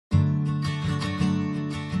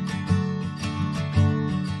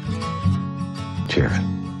Jared,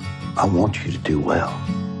 I want you to do well.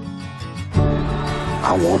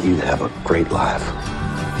 I want you to have a great life.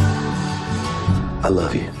 I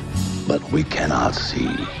love you, but we cannot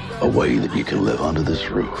see a way that you can live under this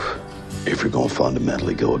roof if you're going to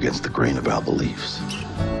fundamentally go against the grain of our beliefs.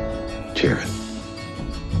 Jared,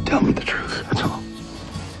 tell me the truth, that's all.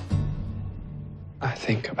 I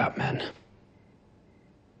think about men.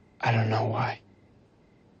 I don't know why.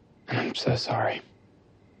 And I'm so sorry.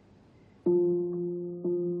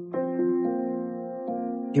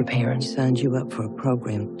 Your parents signed you up for a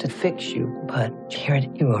program to fix you, but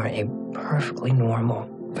Jared, you are a perfectly normal,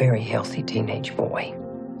 very healthy teenage boy.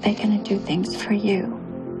 They're gonna do things for you.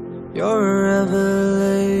 You're a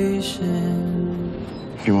revelation.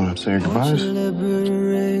 You want to say your goodbyes?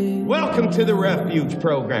 Welcome to the Refuge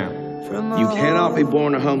Program. You cannot be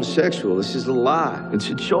born a homosexual. This is a lie. It's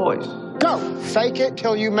a choice. Go. Fake it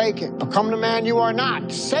till you make it. Become the man you are not.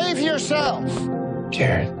 Save yourself.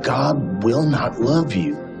 Jared, God will not love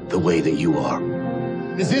you the way that you are.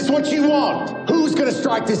 Is this what you want? Who's gonna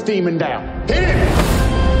strike this demon down? Hit him!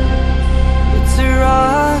 It's a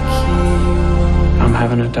rocky. I'm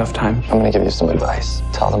having a tough time. I'm gonna give you some advice.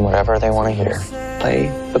 Tell them whatever they want to hear. Play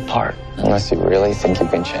the part, unless you really think you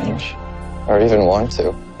can change, or even want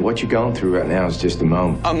to. What you're going through right now is just a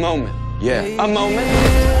moment. A moment. Yeah. A moment.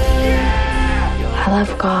 I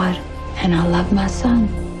love God, and I love my son.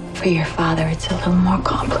 For your father, it's a little more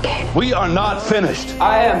complicated. We are not finished.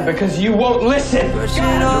 I am, because you won't listen.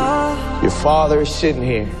 Your father is sitting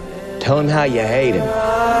here. Tell him how you hate him.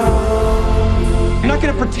 I'm not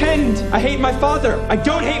gonna pretend I hate my father. I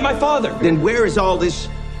don't hate my father. Then where is all this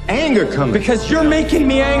anger coming? Because you're making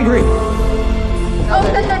me angry.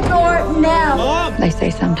 Open the door now. Mom. They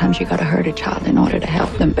say sometimes you gotta hurt a child in order to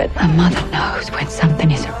help them, but a mother knows when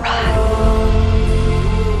something isn't right.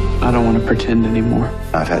 I don't want to pretend anymore.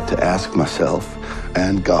 I've had to ask myself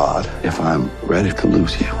and God if I'm ready to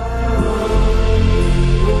lose you.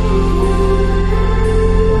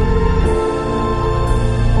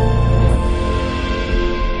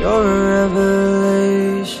 You're a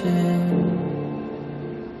revelation.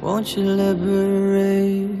 Won't you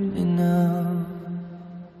liberate me now?